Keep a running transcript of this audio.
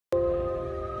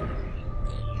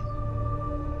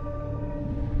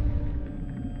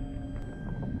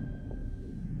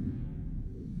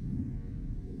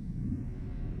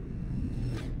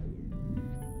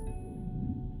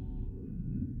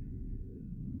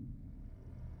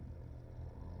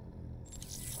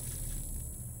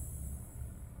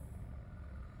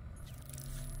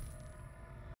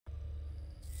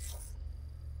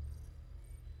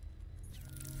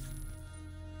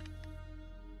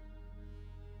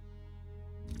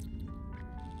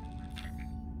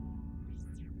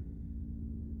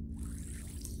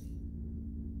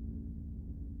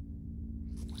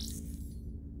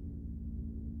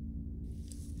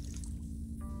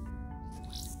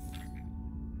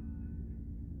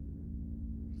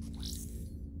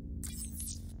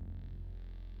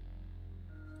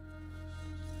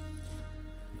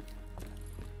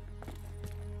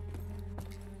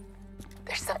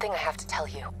something I have to tell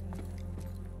you.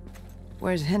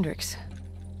 Where's Hendricks?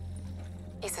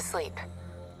 He's asleep.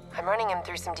 I'm running him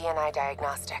through some DNA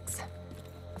diagnostics.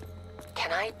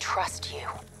 Can I trust you?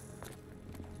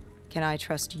 Can I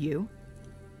trust you?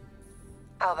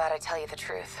 How about I tell you the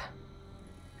truth?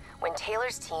 When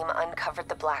Taylor's team uncovered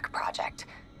the Black Project,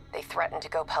 they threatened to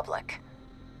go public.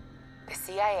 The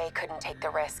CIA couldn't take the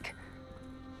risk.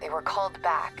 They were called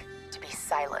back to be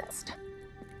silenced.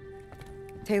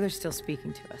 Taylor's still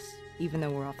speaking to us, even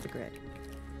though we're off the grid.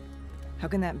 How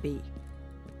can that be?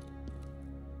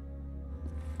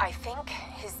 I think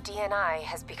his DNA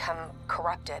has become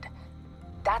corrupted.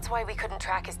 That's why we couldn't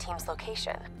track his team's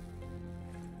location.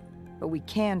 But we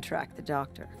can track the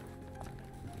doctor.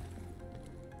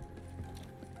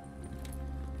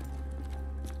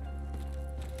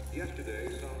 Yesterday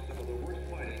saw some of the worst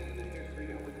fighting in the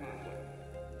history of the conflict.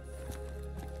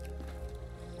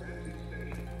 Ramsey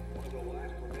Station, one of the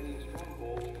last remaining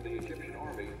strongholds for the Egyptian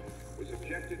army, was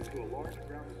subjected to a large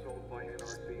ground assault by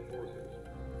NRC forces.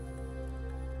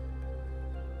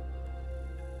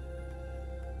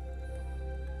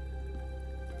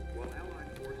 While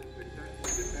Allied forces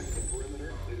successfully defended the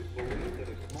perimeter, it is believed that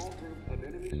a small group of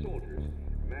enemy soldiers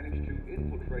managed to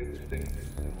infiltrate the station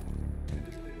itself.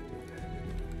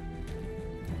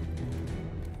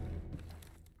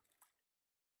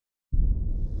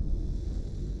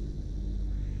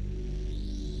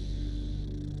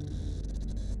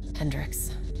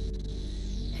 Hendricks.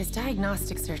 His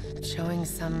diagnostics are showing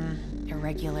some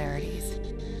irregularities.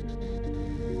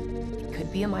 It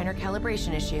could be a minor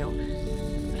calibration issue,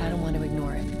 but I don't want to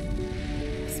ignore it.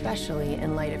 Especially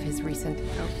in light of his recent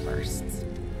outbursts.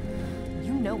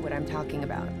 You know what I'm talking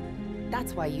about.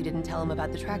 That's why you didn't tell him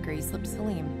about the tracker he slipped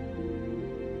Salim.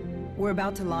 We're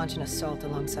about to launch an assault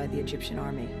alongside the Egyptian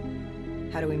army.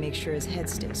 How do we make sure his head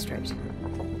stays straight?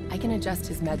 I can adjust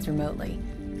his meds remotely,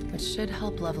 which should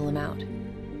help level him out.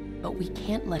 But we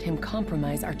can't let him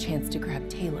compromise our chance to grab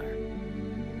Taylor.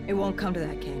 It won't come to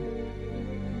that, Kane.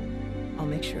 I'll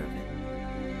make sure of it.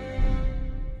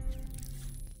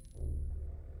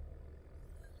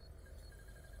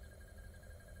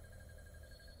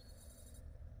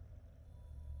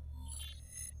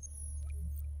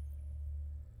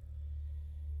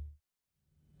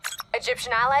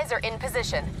 Egyptian allies are in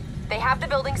position. They have the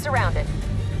building surrounded,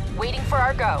 waiting for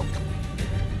our go.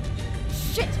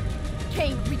 Shit!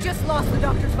 Kane, we just lost the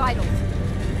doctor's vitals.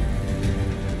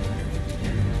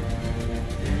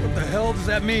 What the hell does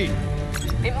that mean?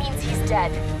 It means he's dead,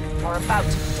 or about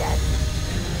to be dead.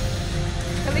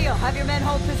 Khalil, have your men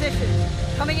hold position.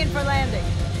 Coming in for landing.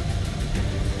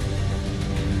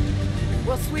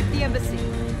 We'll sweep the embassy.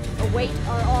 Await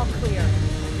our all clear.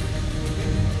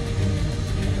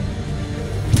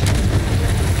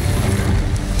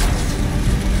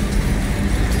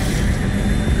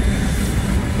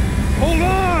 Hold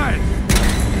on!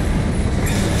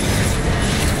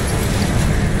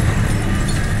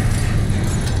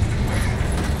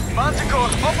 Manticore,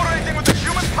 operating with a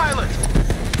human pilot!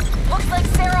 Looks like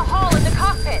Sarah Hall in the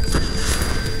cockpit!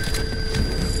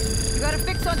 You got a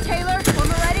fix on Taylor? When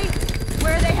we're ready?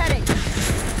 Where are they heading?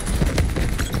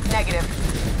 Negative.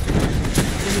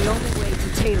 Then the only way to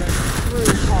Taylor is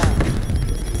through Hall.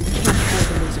 We can't afford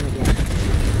to lose him again.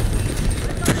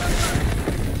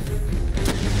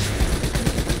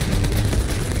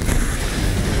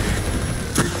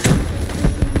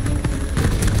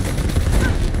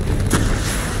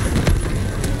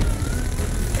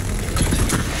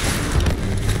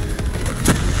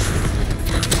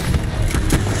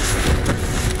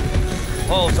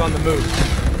 Hall's on the move.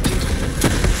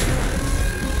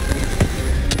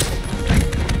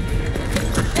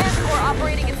 Manticore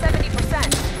operating at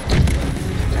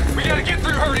 70%. We gotta get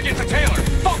through her to get to Taylor!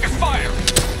 Focus fire!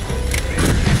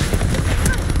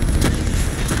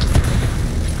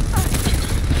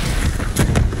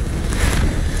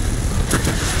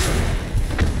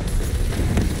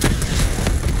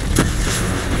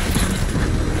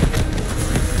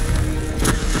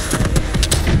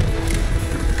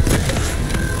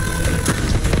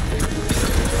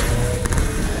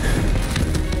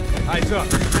 Eyes up.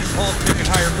 Hall's taking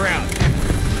higher ground.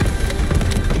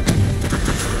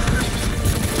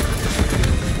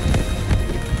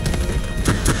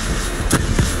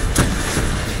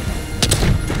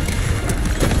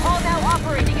 Hall now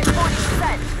operating at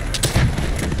 40%.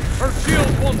 Her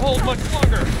shield won't hold much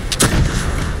longer.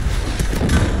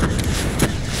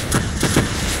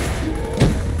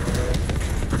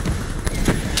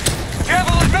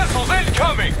 Javelin missiles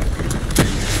incoming!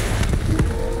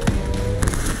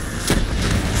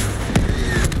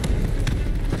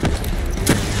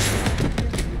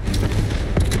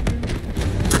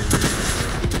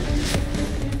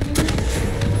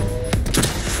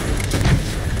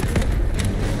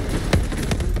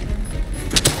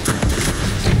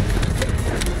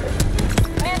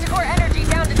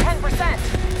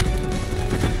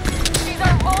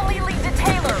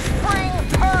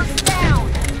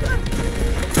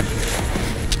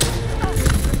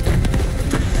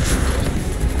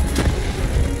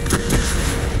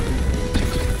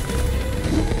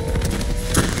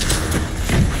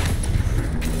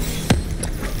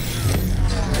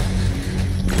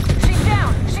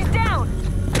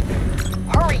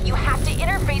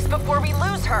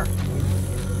 her.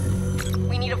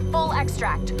 We need a full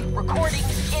extract.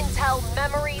 Recordings, intel,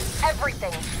 memories,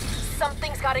 everything.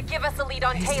 Something's gotta give us a lead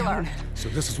on Taylor. So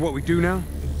this is what we do now?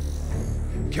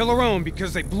 Kill our own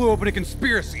because they blew open a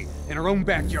conspiracy in our own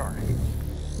backyard.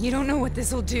 You don't know what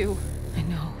this'll do. I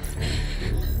know.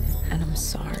 And I'm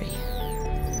sorry.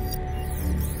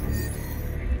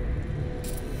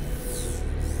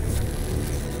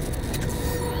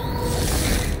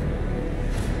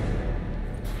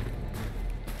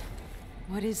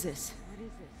 What is this?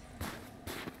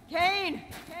 Kane!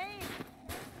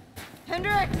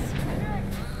 Hendricks!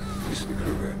 Mr.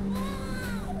 Kruger,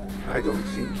 I don't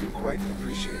think you quite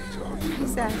appreciate or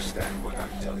even understand what I'm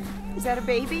telling you. Is that a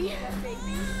baby?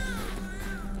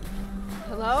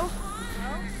 Hello?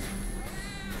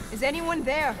 Is anyone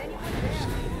there? I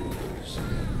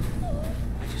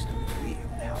just don't believe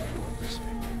how your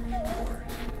perspective, or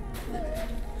limited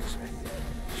perspective,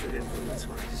 should influence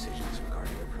my decisions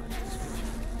regarding the project's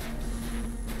future.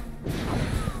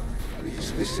 Please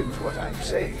listen to what I'm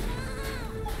saying.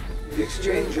 The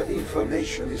exchange of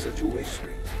information is a two-way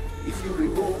street. If you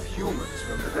remove humans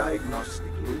from the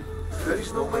diagnostic loop, there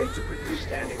is no way to predict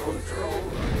any control.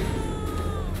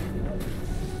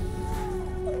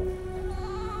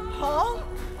 Paul?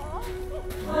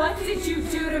 What did you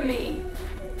do to me?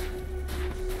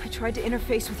 I tried to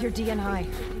interface with your DNI.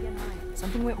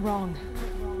 Something went wrong.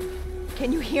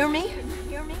 Can you hear me?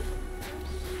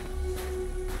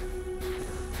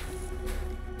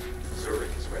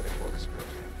 Zurich is where the Corvus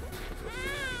program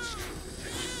fulfilled its true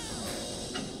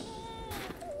potential.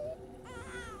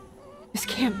 This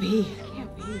can't be.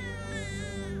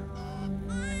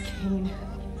 Kane,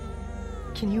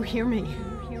 can you hear me?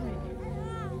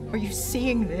 Are you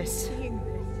seeing this?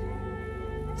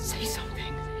 Say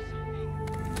something.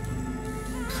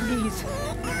 Please.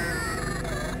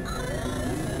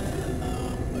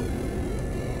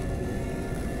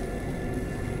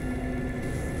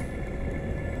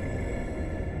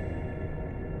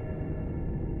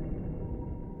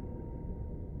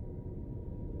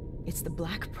 It's the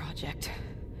Black Project.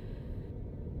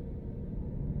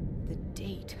 The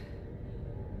date.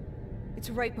 It's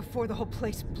right before the whole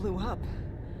place blew up.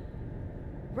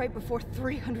 Right before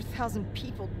 300,000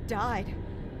 people died.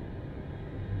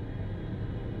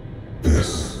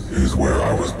 This is where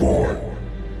I was born.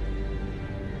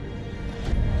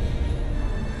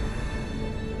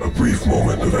 A brief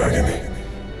moment of agony.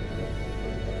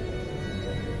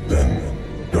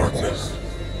 Then, darkness.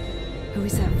 Who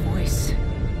is that voice?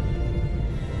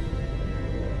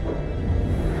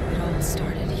 It all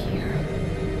started here.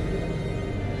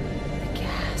 The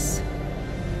gas.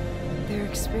 Their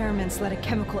experiments let a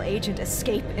chemical agent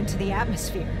escape into the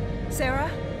atmosphere. Sarah?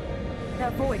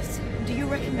 That voice, do you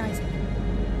recognize it?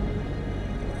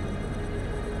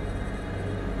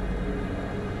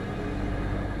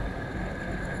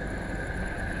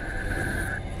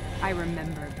 I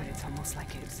remember, but it's almost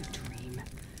like it was a dream.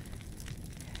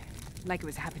 Like it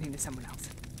was happening to someone else.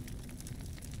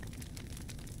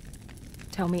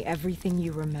 Tell me everything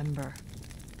you remember.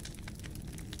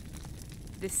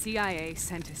 The CIA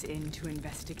sent us in to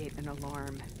investigate an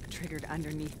alarm triggered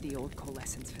underneath the old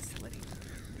coalescence facility.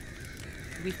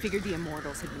 We figured the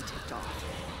Immortals had been tipped off.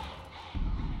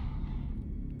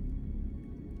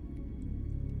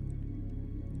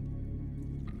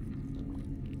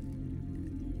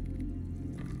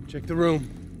 Check the room.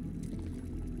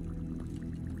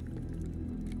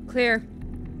 Clear.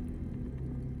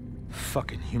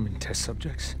 Fucking human test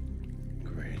subjects.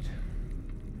 Great.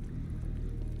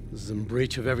 This is in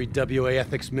breach of every WA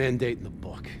ethics mandate in the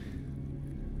book.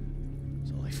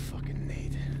 That's all I fucking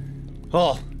need.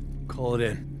 Hall, call it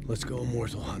in. Let's go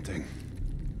immortal hunting.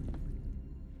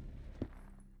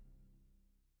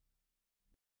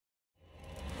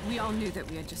 We all knew that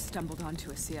we had just stumbled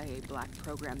onto a CIA black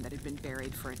program that had been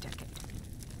buried for a decade.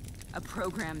 A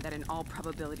program that in all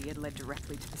probability had led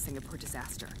directly to the Singapore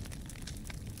disaster.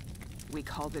 We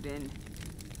called it in,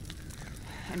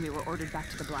 and we were ordered back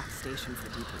to the Black Station for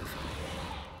debriefing.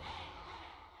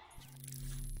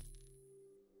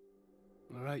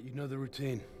 All right, you know the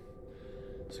routine.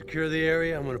 Secure the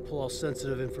area. I'm gonna pull all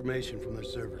sensitive information from their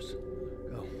servers.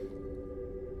 Go.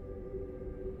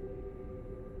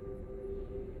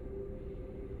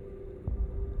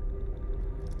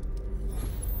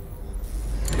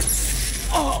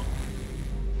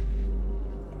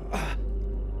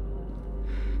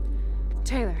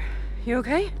 Taylor, you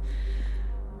okay?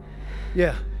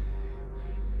 Yeah.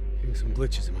 Getting some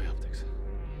glitches in my optics.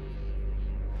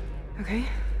 Okay,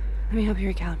 let me help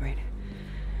you recalibrate.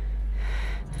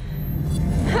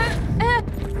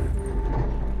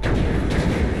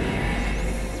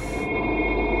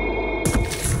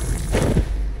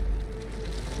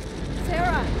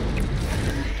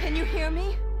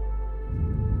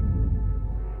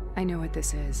 what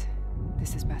this is.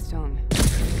 This is Bastogne.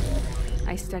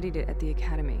 I studied it at the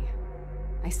Academy.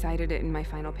 I cited it in my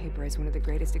final paper as one of the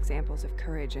greatest examples of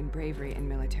courage and bravery in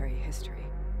military history.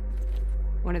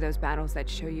 One of those battles that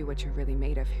show you what you're really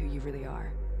made of, who you really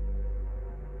are.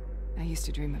 I used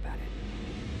to dream about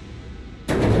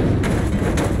it.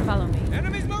 Follow me.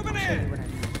 Enemies moving in!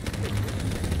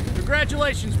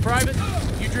 Congratulations, Private.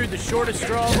 You drew the shortest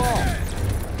straw of all.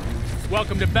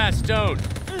 Welcome to Bastogne.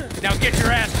 Now get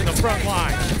your ass to the front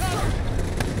line.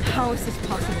 How is this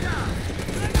possible?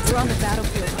 We're on the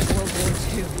battlefield like World War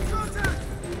II.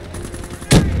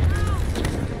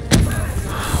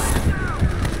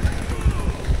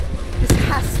 This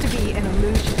has to be an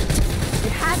illusion.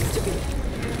 It has to be.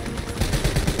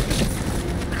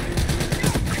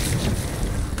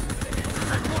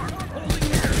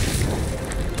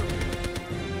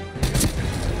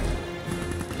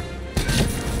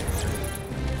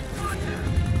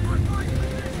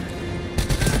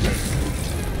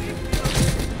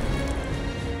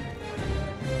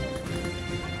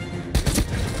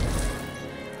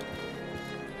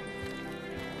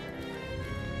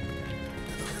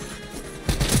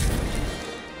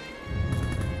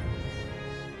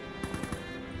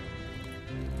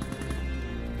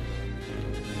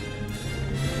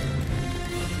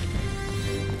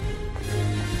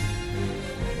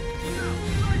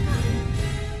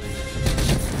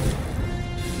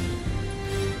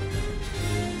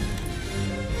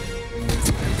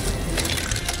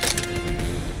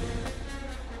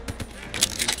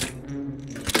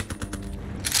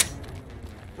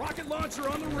 Rocket launcher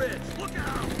on the ridge. Look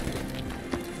out!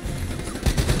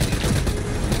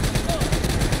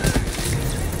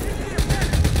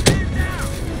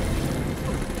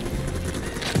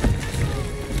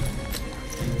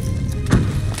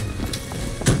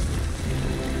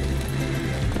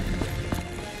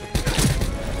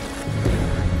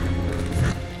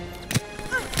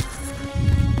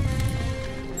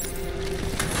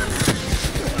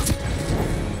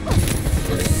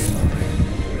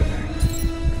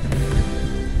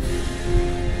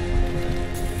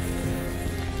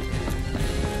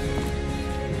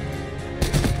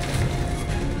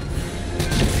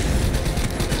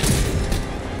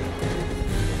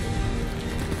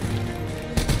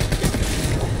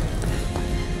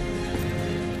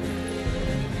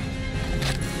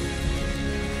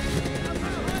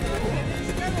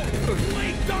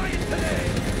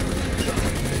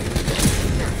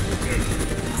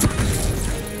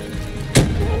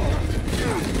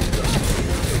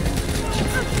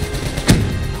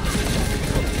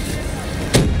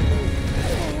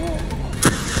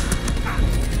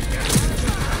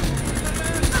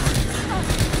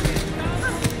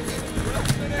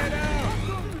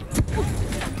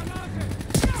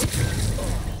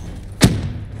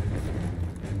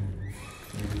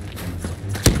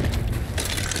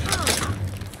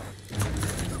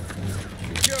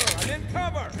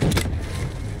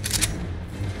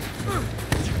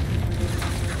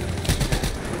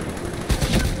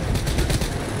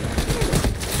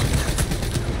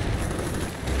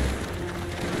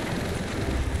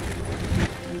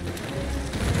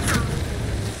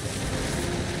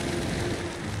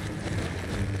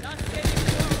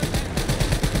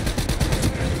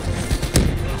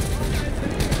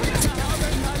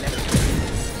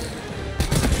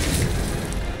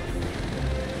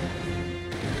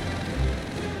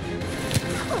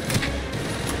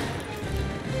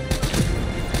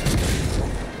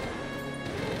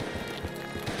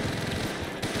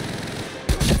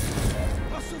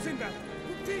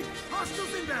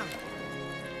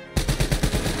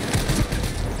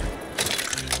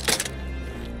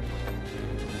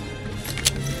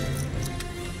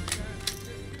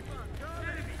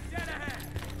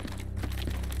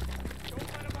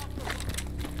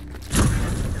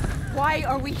 Why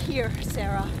are we here,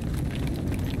 Sarah?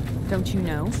 Don't you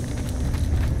know?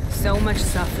 So much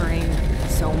suffering,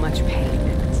 so much pain.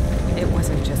 It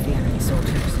wasn't just the enemy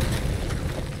soldiers.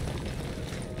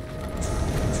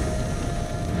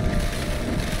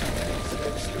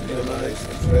 Minimize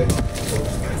the threat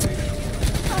posed by nation.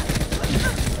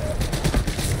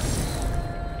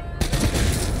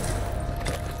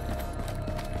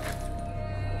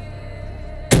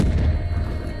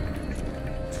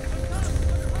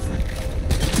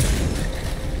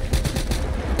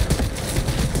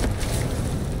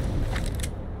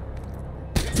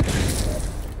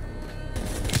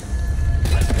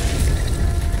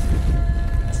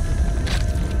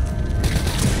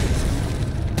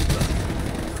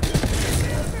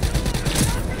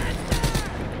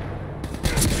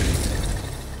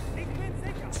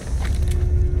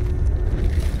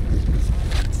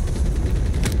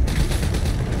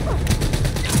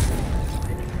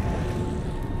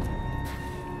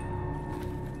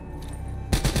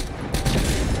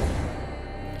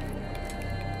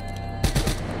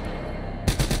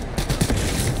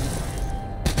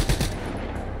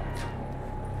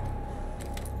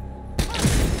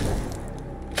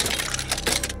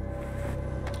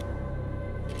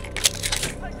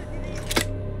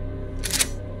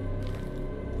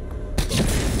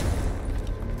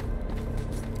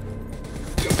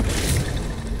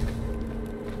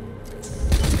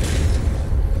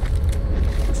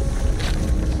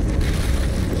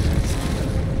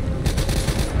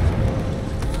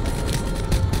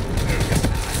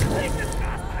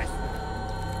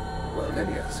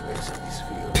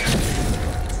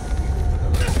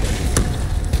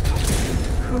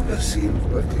 longer seem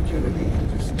particularly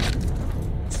interesting.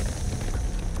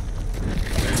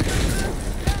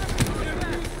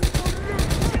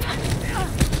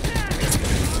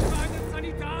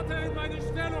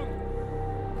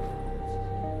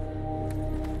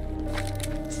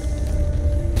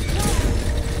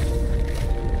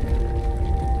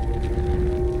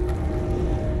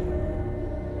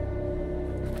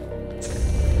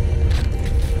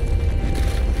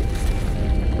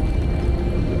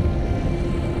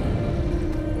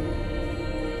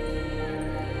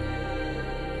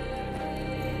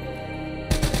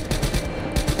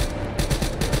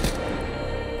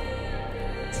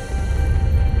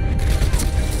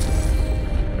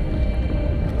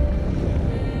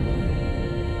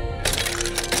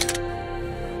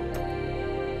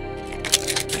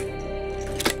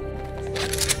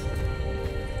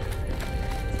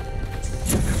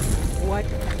 What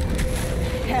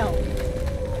hell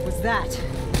was that?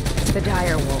 The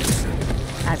dire wolves.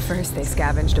 At first, they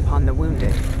scavenged upon the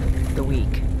wounded, the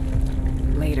weak.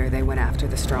 Later, they went after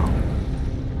the strong.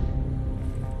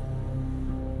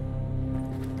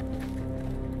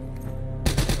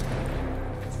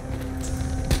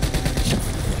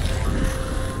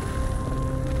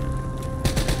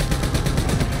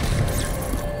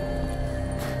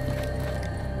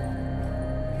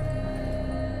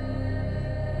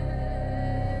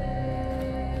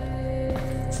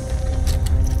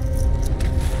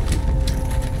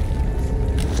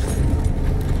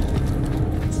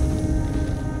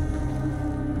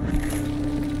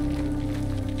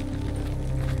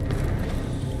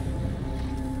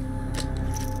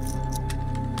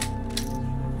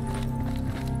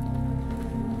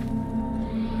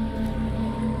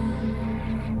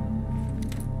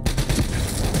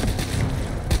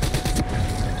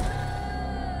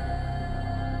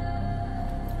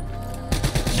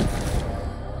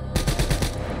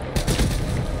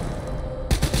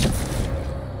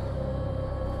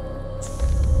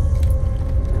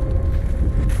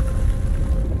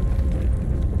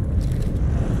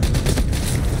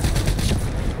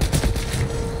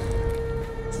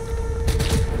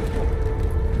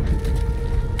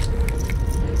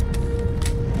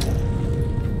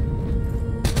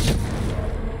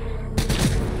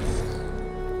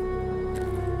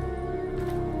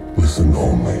 Listen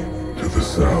only to the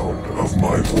sound of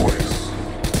my voice.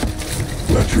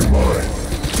 Let your mind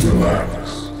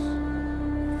relax.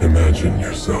 Imagine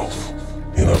yourself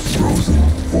in a frozen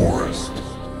forest.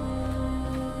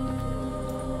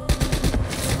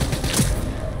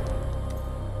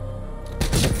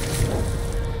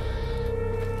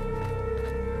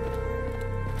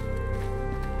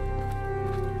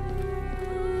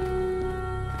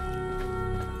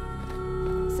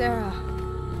 Sarah,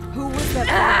 who was that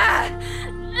voice?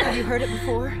 Have you heard it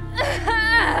before?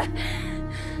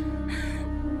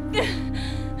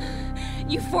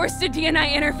 You forced a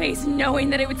DNI interface knowing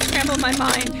that it would scramble my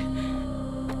mind.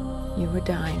 You were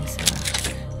dying,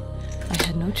 Sarah. I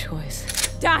had no choice.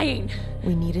 Dying!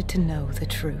 We needed to know the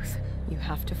truth. You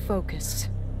have to focus.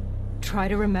 Try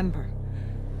to remember.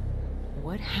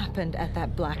 What happened at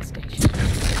that black station?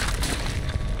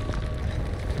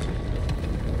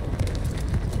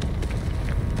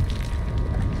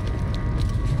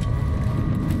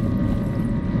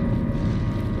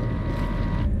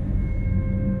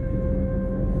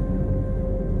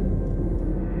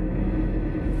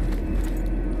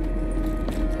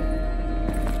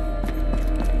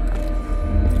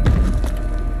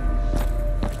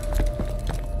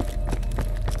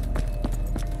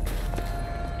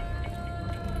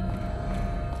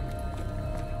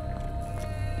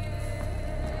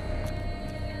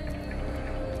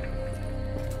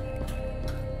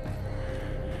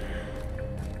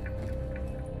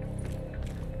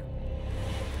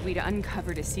 We'd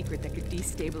uncovered a secret that could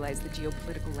destabilize the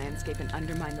geopolitical landscape and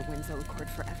undermine the Winslow Accord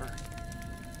forever.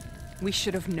 We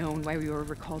should have known why we were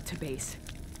recalled to base.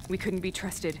 We couldn't be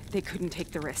trusted. They couldn't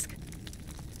take the risk.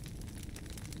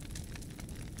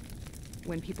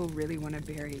 When people really want to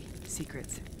bury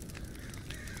secrets,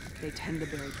 they tend to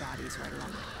bury bodies right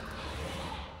along.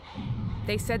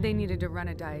 They said they needed to run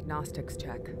a diagnostics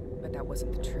check, but that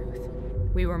wasn't the truth.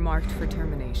 We were marked for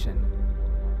termination.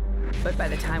 But by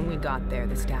the time we got there,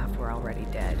 the staff were already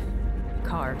dead.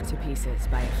 Carved to pieces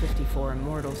by a 54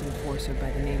 Immortals enforcer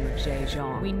by the name of Jay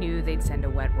Jean. We knew they'd send a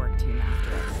wet work team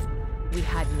after us. We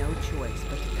had no choice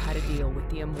but to cut a deal with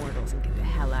the Immortals and get the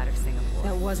hell out of Singapore.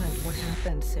 That wasn't what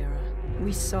happened, Sarah.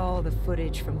 We saw the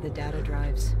footage from the data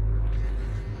drives.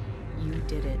 You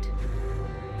did it.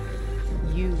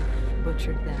 You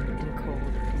butchered them in cold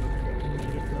blood and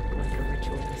made it look like a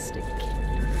ritualistic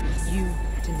killing. You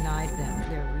denied them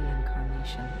their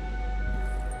reincarnation.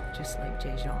 just like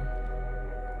Jaejeon.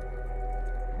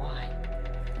 Why?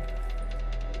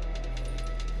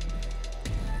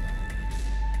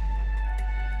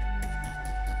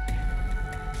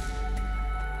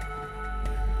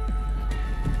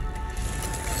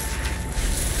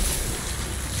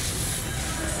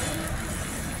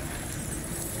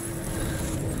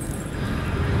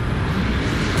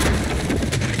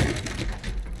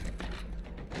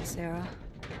 Sarah,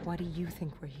 why do you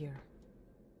think we're here?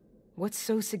 What's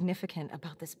so significant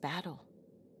about this battle?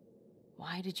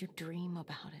 Why did you dream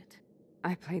about it?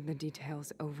 I played the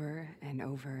details over and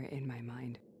over in my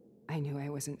mind. I knew I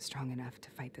wasn't strong enough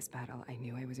to fight this battle. I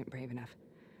knew I wasn't brave enough.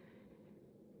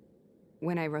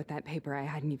 When I wrote that paper, I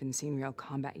hadn't even seen real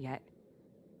combat yet.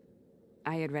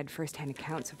 I had read first-hand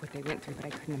accounts of what they went through, but I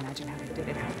couldn't imagine how they did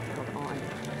it, how they held on.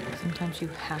 Sometimes you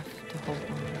have to hold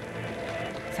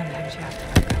on. Sometimes you have to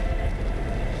let go.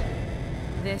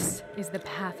 This is the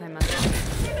path I must take.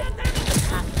 The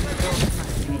path the world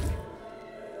must take.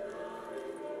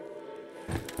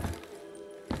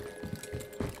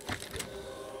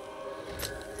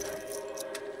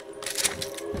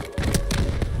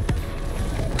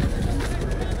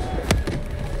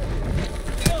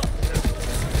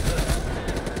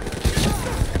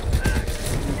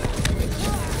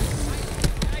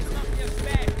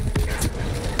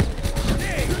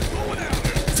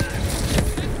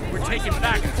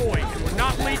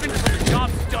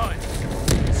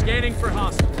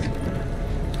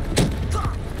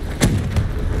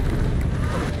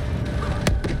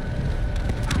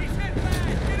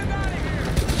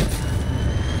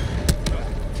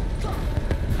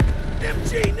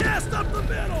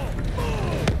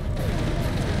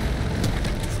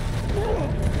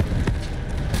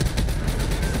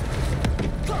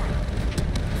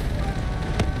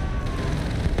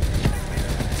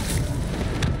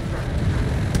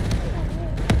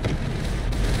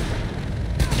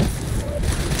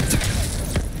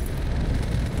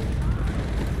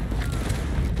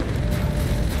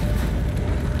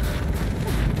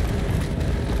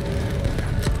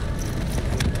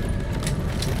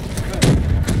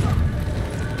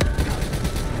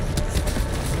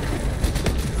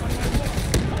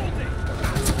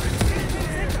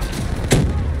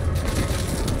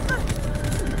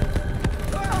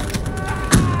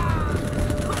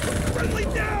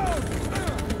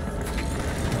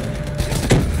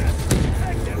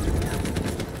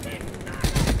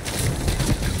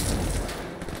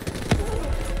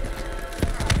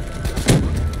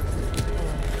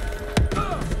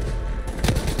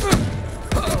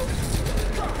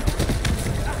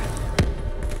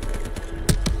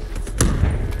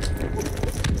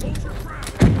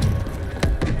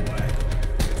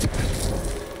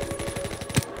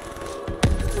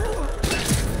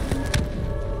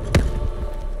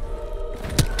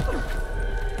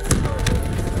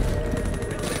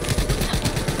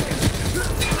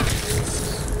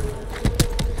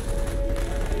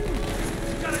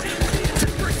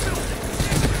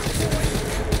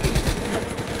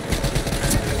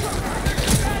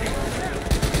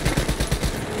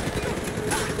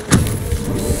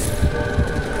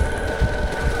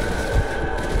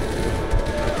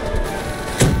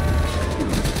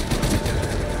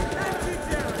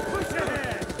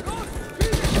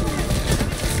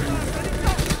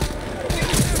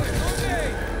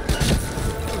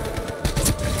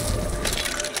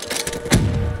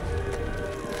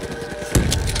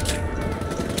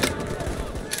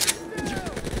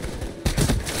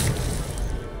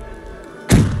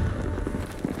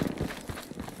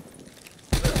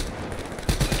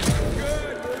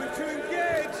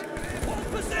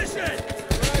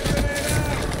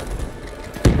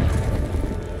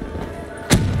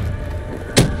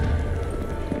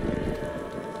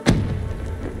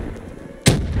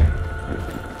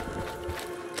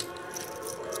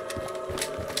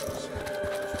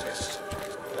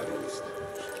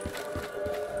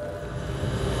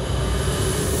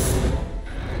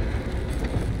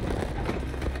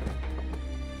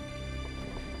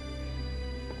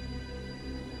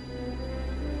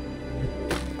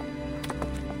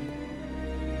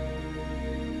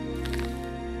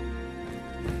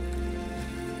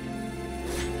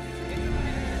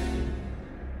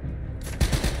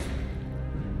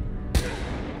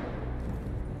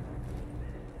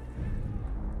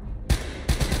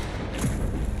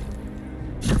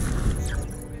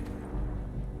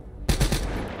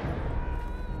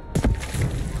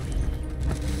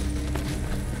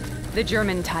 The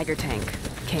German Tiger tank.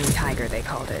 King Tiger, they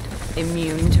called it.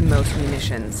 Immune to most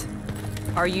munitions.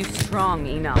 Are you strong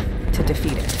enough to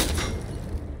defeat it?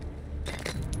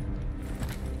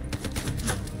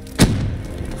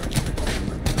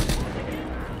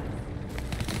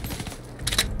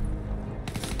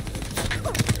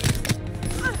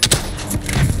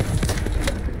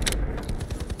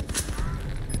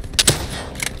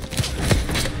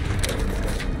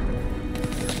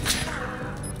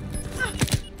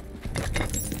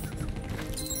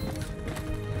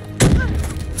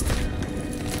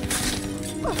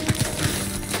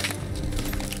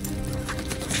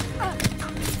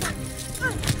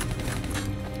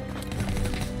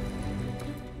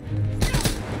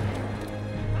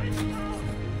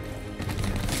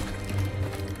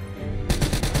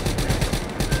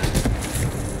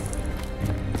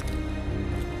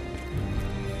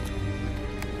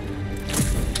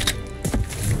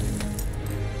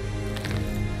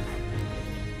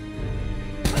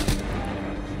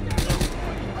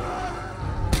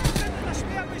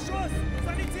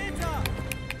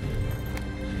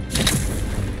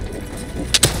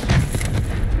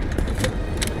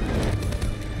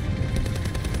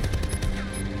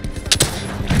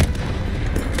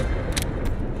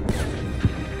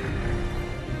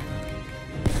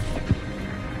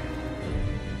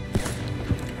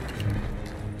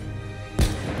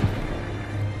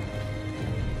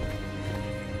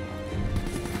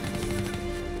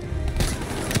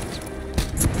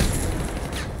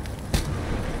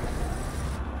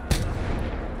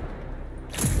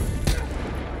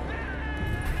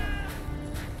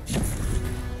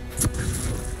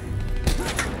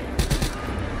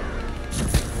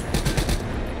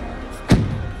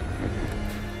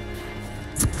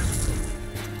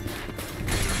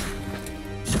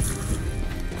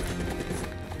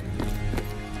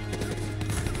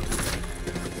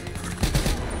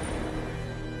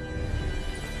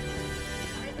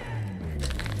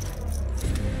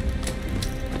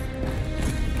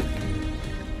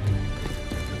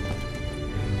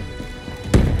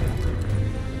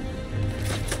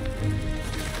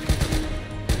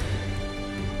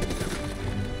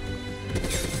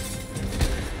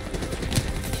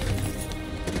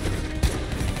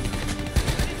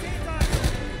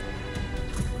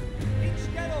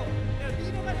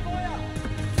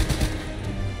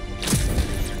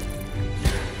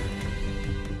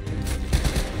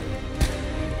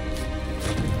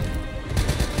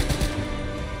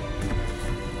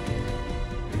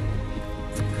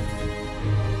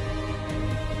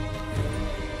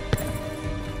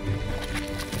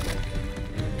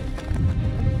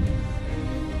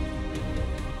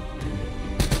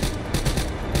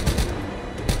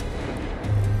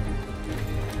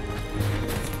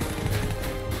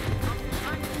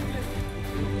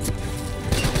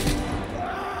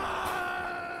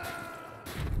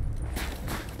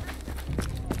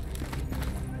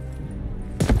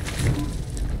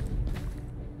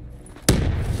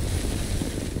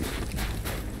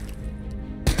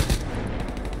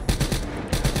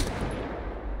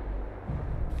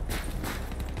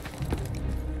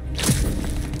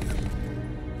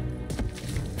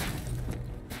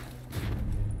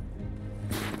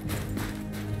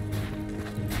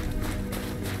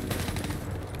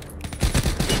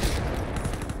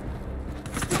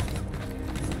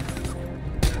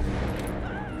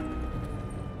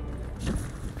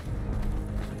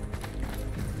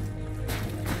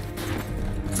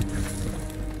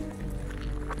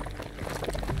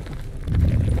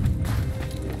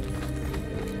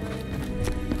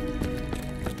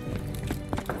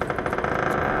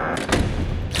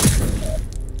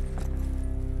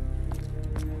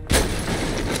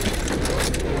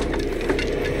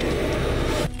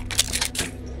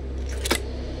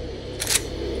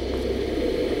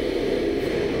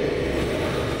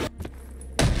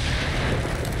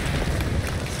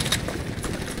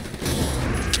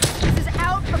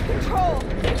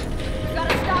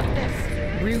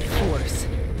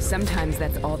 Seems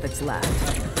that's all that's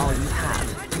left. All you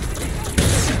have.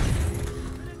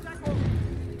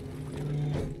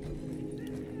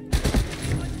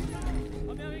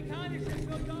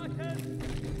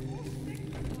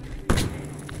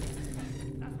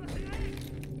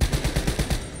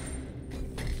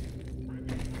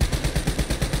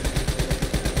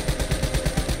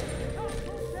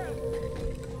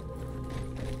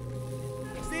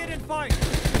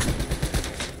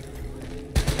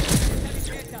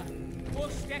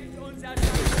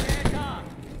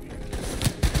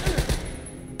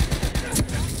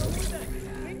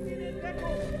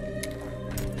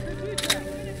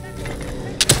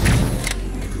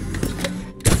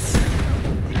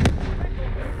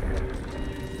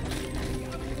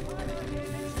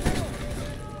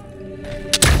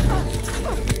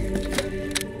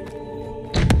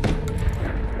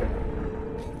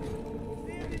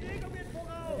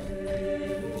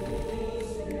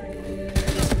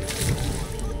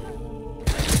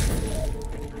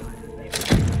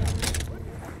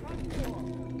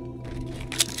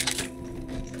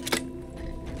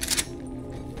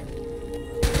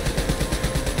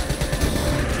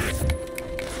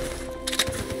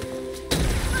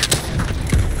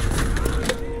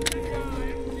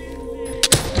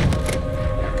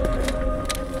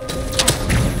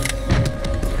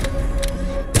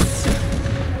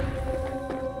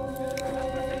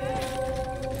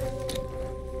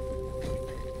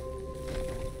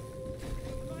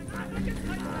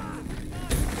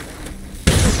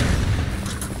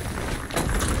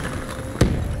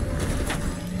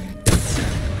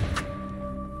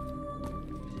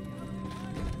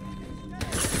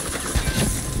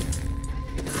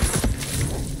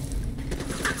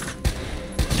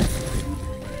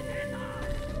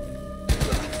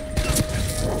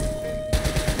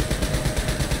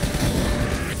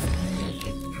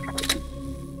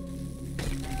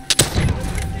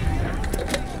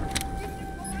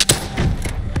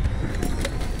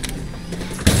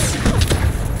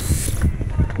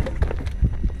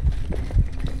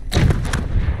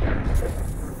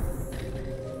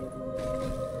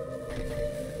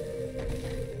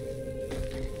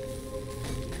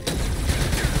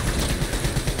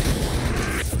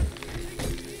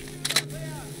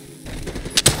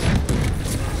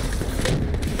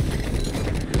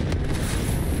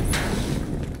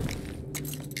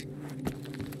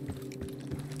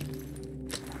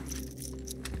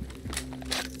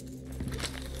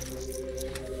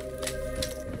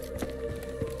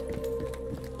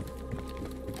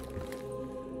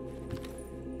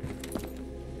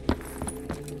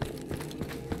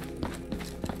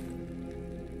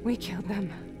 We killed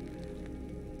them.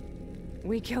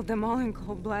 We killed them all in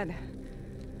cold blood.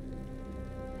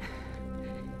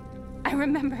 I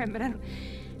remember it, but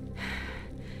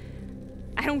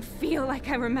I don't feel like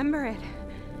I remember it.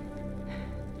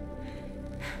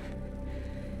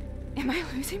 Am I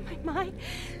losing my mind?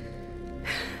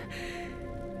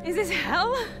 Is this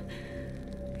hell?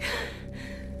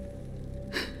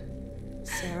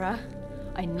 Sarah,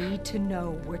 I need to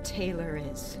know where Taylor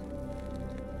is.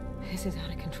 This is out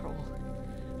of control.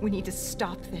 We need to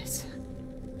stop this.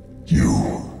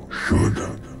 You should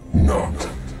not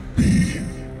be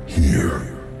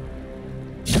here.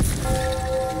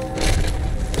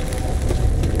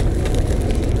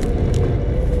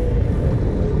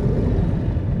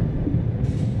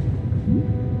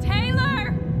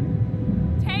 Taylor!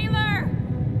 Taylor!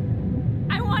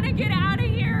 I want to get out of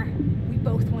here! We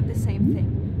both want the same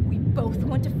thing. We both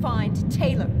want to find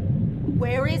Taylor.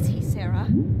 Where is he, Sarah?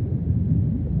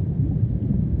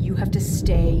 You have to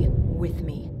stay with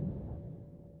me.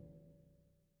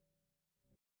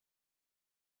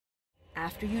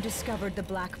 After you discovered the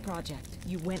Black Project,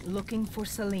 you went looking for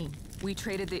Salim. We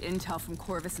traded the intel from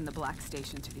Corvus and the Black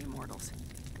Station to the Immortals.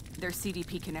 Their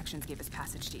CDP connections gave us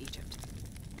passage to Egypt.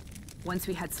 Once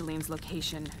we had Salim's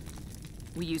location,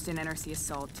 we used an NRC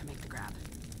assault to make the grab.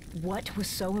 What was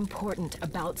so important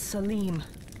about Salim?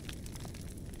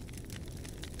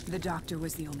 The doctor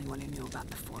was the only one who knew about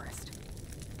the forest.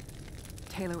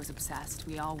 Taylor was obsessed.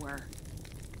 We all were.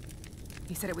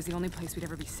 He said it was the only place we'd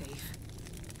ever be safe.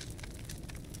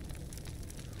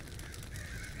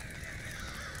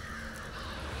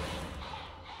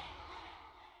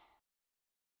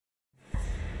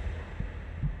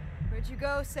 Where'd you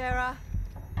go, Sarah?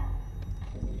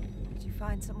 Did you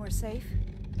find somewhere safe?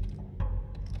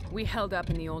 We held up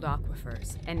in the old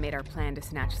aquifers and made our plan to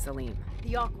snatch Salim.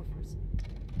 The aquifers?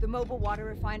 The mobile water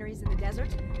refineries in the desert?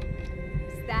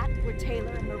 Is that where Taylor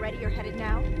and Moretti are headed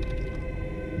now?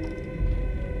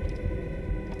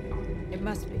 It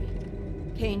must be.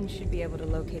 Kane should be able to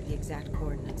locate the exact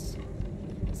coordinates.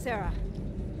 Sarah,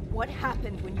 What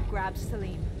happened when you grabbed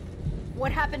Salim?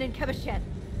 What happened in Kebashet?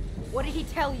 What did he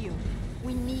tell you?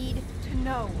 We need to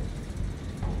know.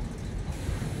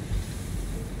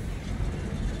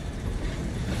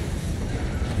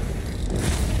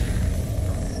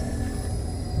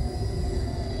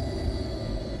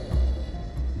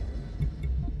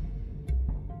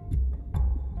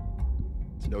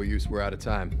 It's no use, we're out of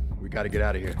time. We gotta get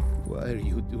out of here. Why are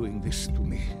you doing this to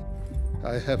me?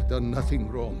 I have done nothing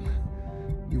wrong.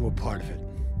 You were part of it.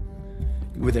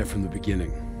 You were there from the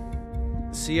beginning.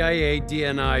 CIA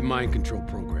DNI mind control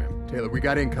program. Taylor, we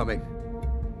got incoming.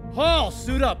 Hall,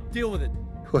 suit up. Deal with it.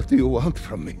 What do you want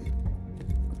from me?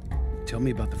 Tell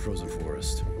me about the frozen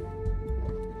forest.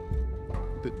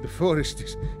 The forest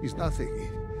is nothing.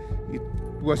 It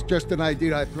was just an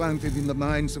idea I planted in the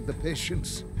minds of the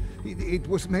patients. It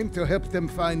was meant to help them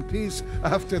find peace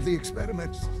after the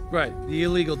experiments. Right, the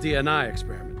illegal DNI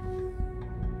experiment.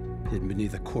 Hidden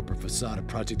beneath a corporate facade, a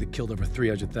project that killed over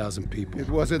 300,000 people. It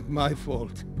wasn't my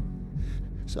fault.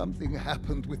 Something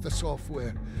happened with the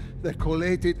software that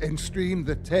collated and streamed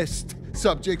the test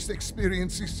subjects'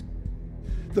 experiences.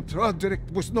 The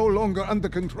project was no longer under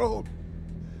control.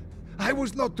 I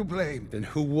was not to blame. Then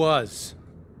who was?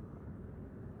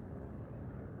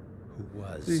 Who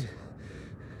was? The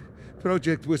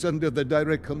project was under the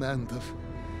direct command of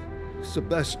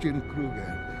Sebastian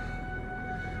Kruger,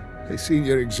 a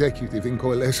senior executive in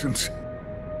Coalescence.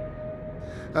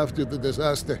 After the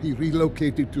disaster, he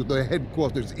relocated to the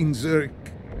headquarters in Zurich.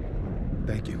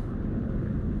 Thank you.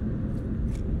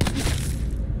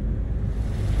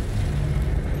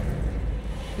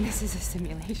 This is a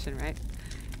simulation, right?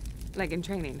 Like in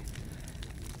training.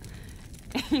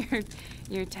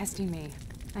 You're testing me.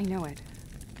 I know it.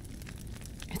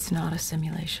 It's not a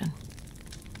simulation.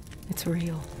 It's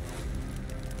real.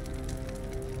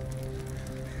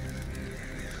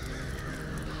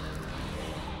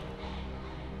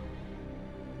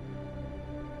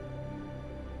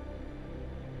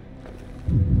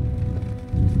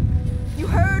 You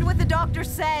heard what the doctor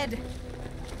said.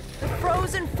 The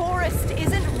frozen forest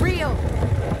isn't real.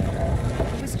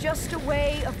 It was just a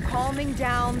way of calming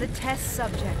down the test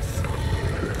subjects.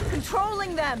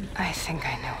 Controlling them. I think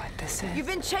I know what this is. You've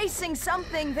been chasing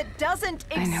something that doesn't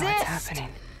exist. I know what's happening.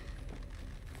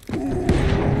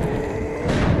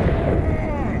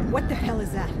 What the hell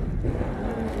is that?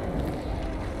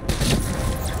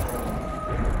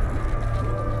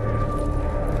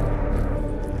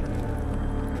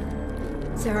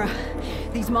 Sarah,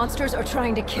 these monsters are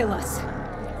trying to kill us.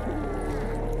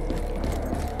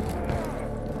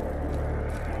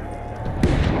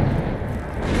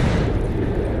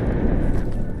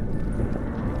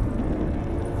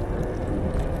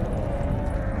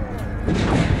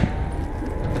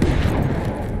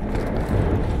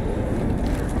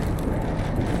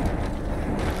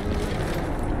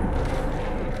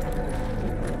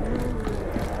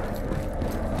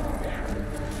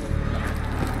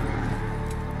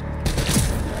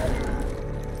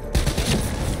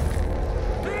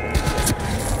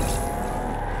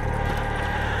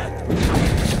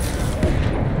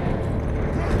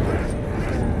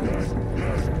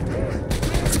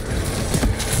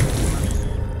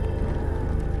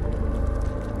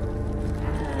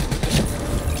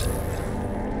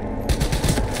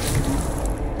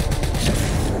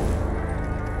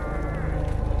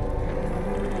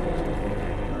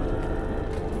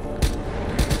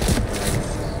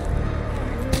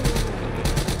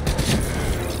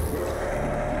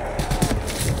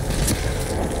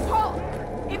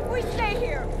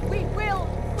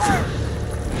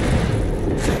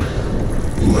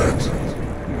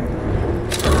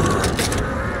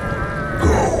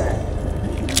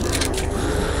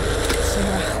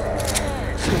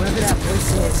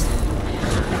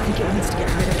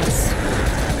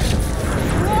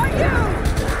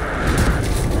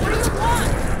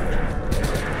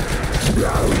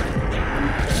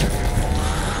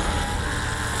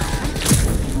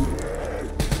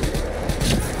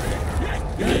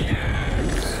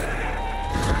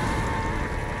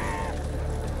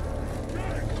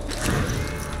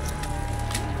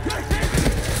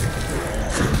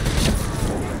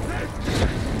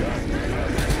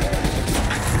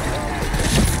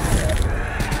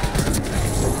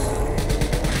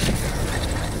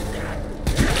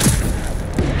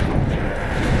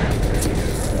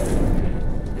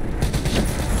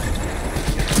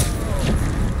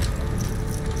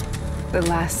 The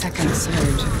last second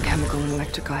surge of chemical and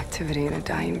electrical activity in a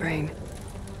dying brain.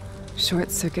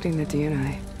 Short-circuiting the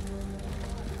DNI.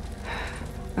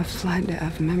 A flood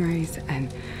of memories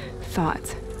and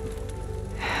thoughts.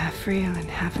 Half real and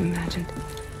half imagined.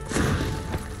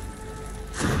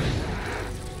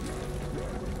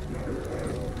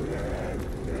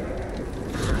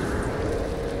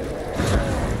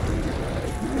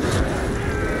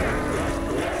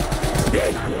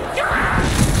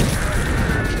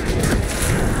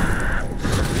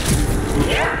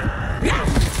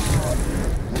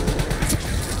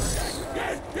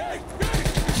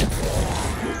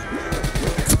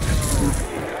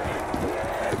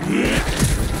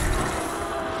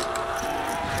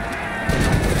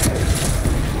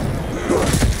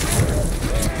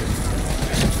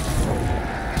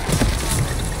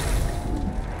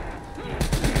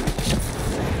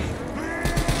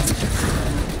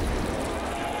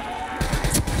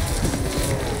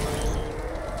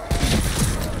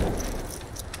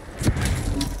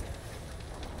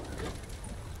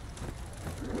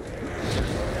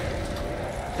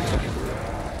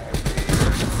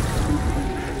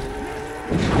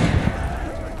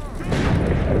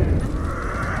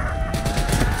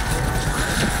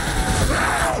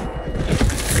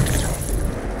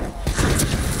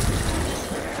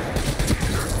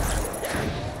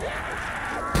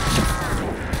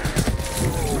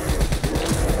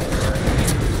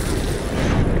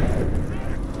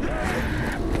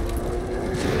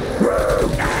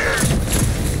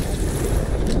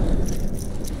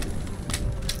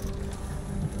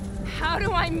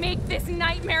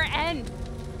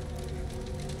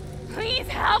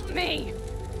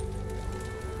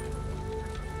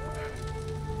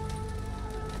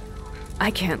 I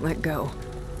can't let go.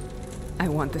 I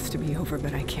want this to be over,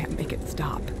 but I can't make it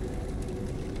stop.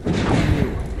 You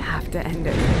have to end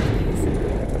it, please.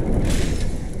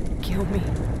 Kill me.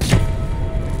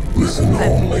 Listen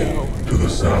only to the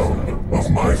sound of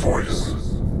my voice.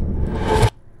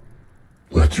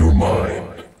 Let your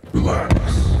mind relax.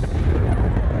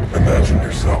 Imagine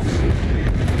yourself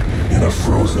in a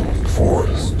frozen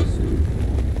forest.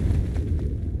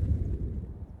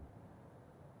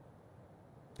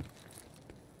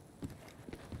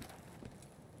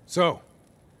 So,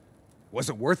 was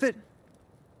it worth it?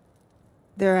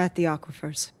 They're at the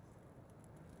aquifers.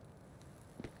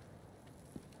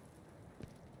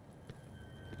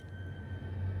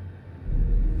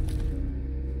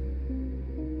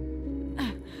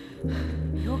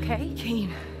 You okay?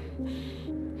 Kane.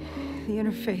 The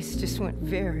interface just went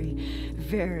very,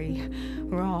 very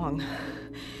wrong.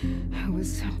 It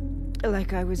was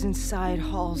like I was inside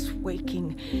Hall's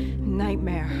waking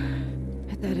nightmare.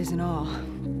 But that isn't all.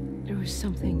 There was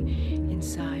something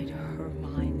inside her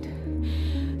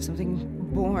mind. Something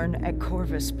born at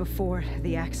Corvus before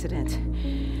the accident.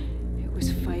 It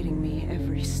was fighting me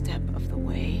every step of the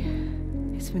way.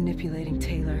 It's manipulating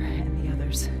Taylor and the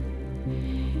others.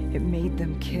 It made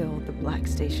them kill the Black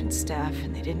Station staff,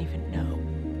 and they didn't even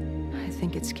know. I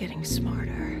think it's getting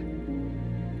smarter.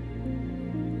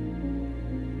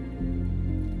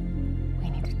 We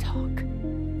need to talk.